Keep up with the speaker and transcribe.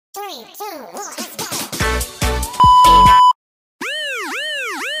3, 2, 1, let's go.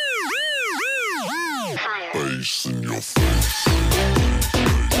 Bass in your face.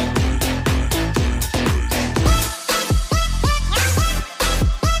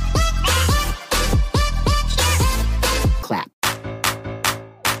 Clap.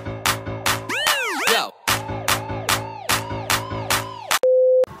 Go.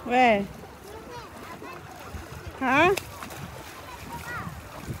 Where? Huh?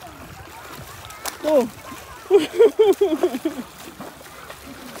 Oh.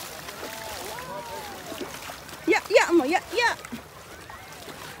 Yeah, mo, yeah.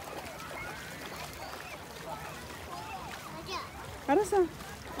 Para sa?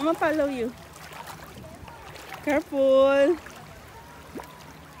 I'ma follow you. Careful.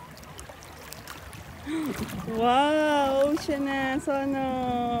 Wow, ocean na.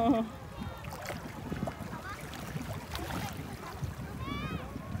 Sono.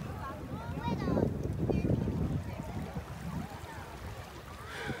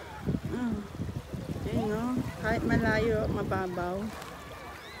 Ayun, no? Kahit malayo, mababaw.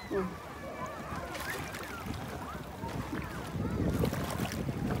 Oh.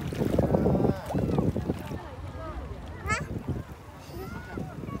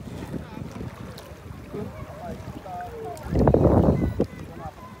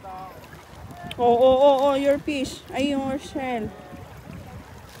 Oh, your fish. Ay, your shell.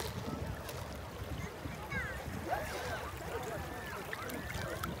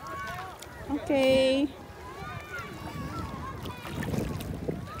 Okay.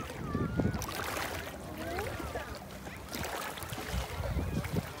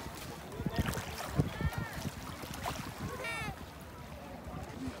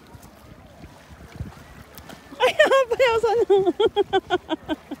 Ay, payaw sa ano.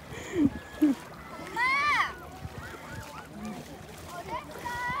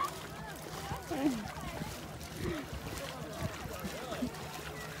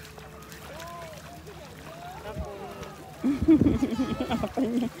 Apa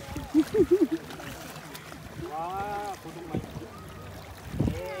niya? Wah, kudung main.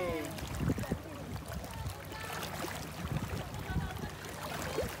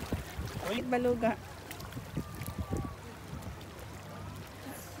 Uy, baluga.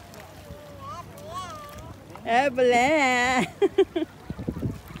 Bala.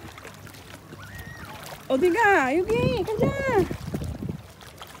 O, diga. Yugi, kanja.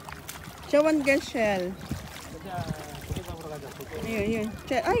 Jawan girl shell. Ayun.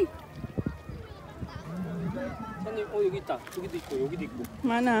 Ay! 손님, 여기 있다. 여기도 있고, 여기도 있고.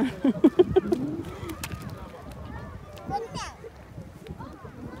 Mana?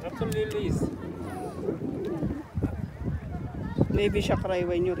 Apple lilies. Baby shark cry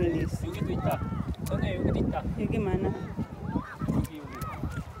when you release. 여기도 있다. 손님, 여기도 있다. Yugi, mana? 여기.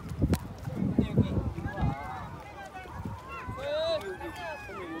 손님, 여기. 이거 와.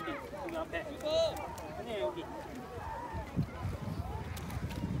 손님, 여기. 여기 앞에. 손님, 여기.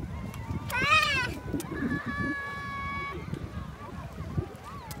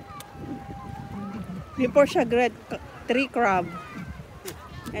 Before siya grad, 3 crab.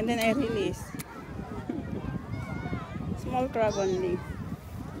 And then I release. Small crab only.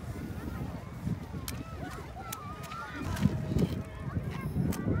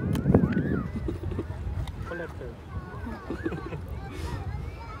 콜렉터.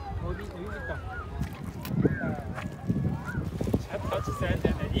 여기 있다. 잘 봐주셔야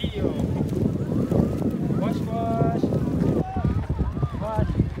되네. 이요. 와시.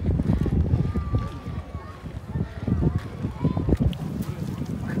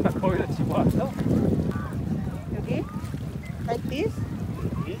 거기다 집어왔어? Okay? Like this?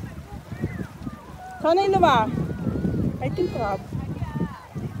 여기? Sana yun ba? I think crab.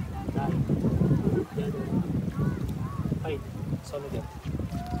 Ay, solo dyan.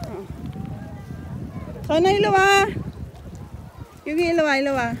 Sana ilawa. Yugi, ilawa.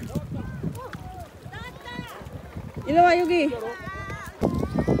 Ilawa, Yugi.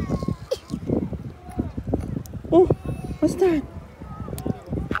 Oh, what's that?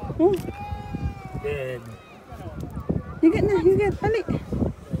 Oh, Dead. you get, Pali.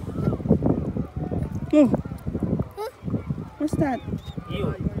 Oh, what's that?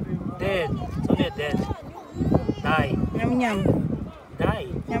 이요. Dead. 손에 dead. Die. Nyam. Die.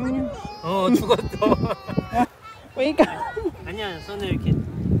 Nyam. 죽었어. Wait ka. 아니야, 손에 이렇게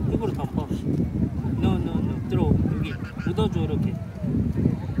흙으로 덮어. No. 들어. 여기 묻어줘, 이렇게.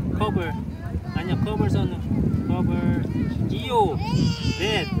 Cover. 아니야, cover 손을. Cover. 이요.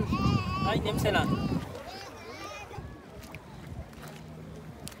 Dead. 아이, 냄새나.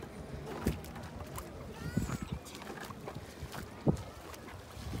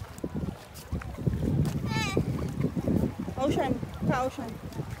 Ka-ocean. Ka-ocean.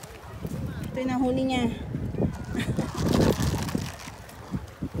 Ito yung nahuli niya.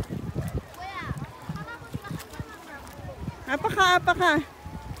 Apa ka, apa ka.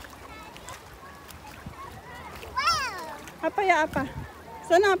 Apa ya, apa.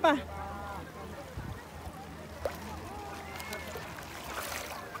 Sana apa?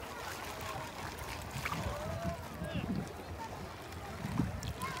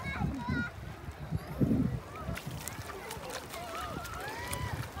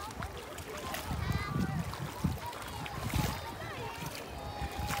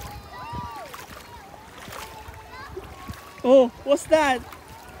 Oh, what's that?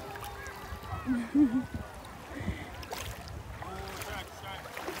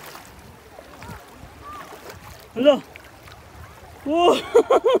 Hello. Oh.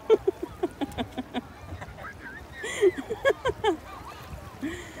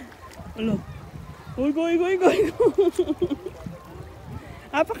 Hello. Igo.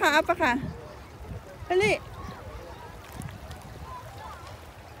 Apa ka? Hali.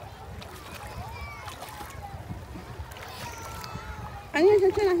 Ano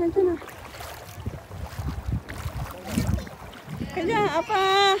yan? Saan na? Kaya, apa?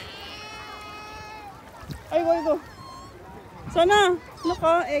 Ay, go. Sana, look,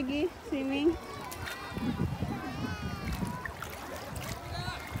 Eggy, swimming.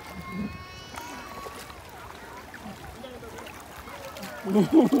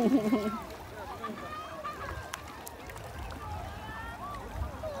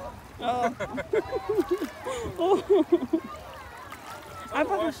 Oh. Oh.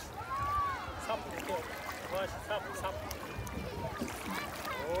 Apa? Sap 이렇게. 와시 삽.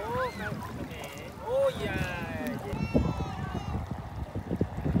 오, 오, 야.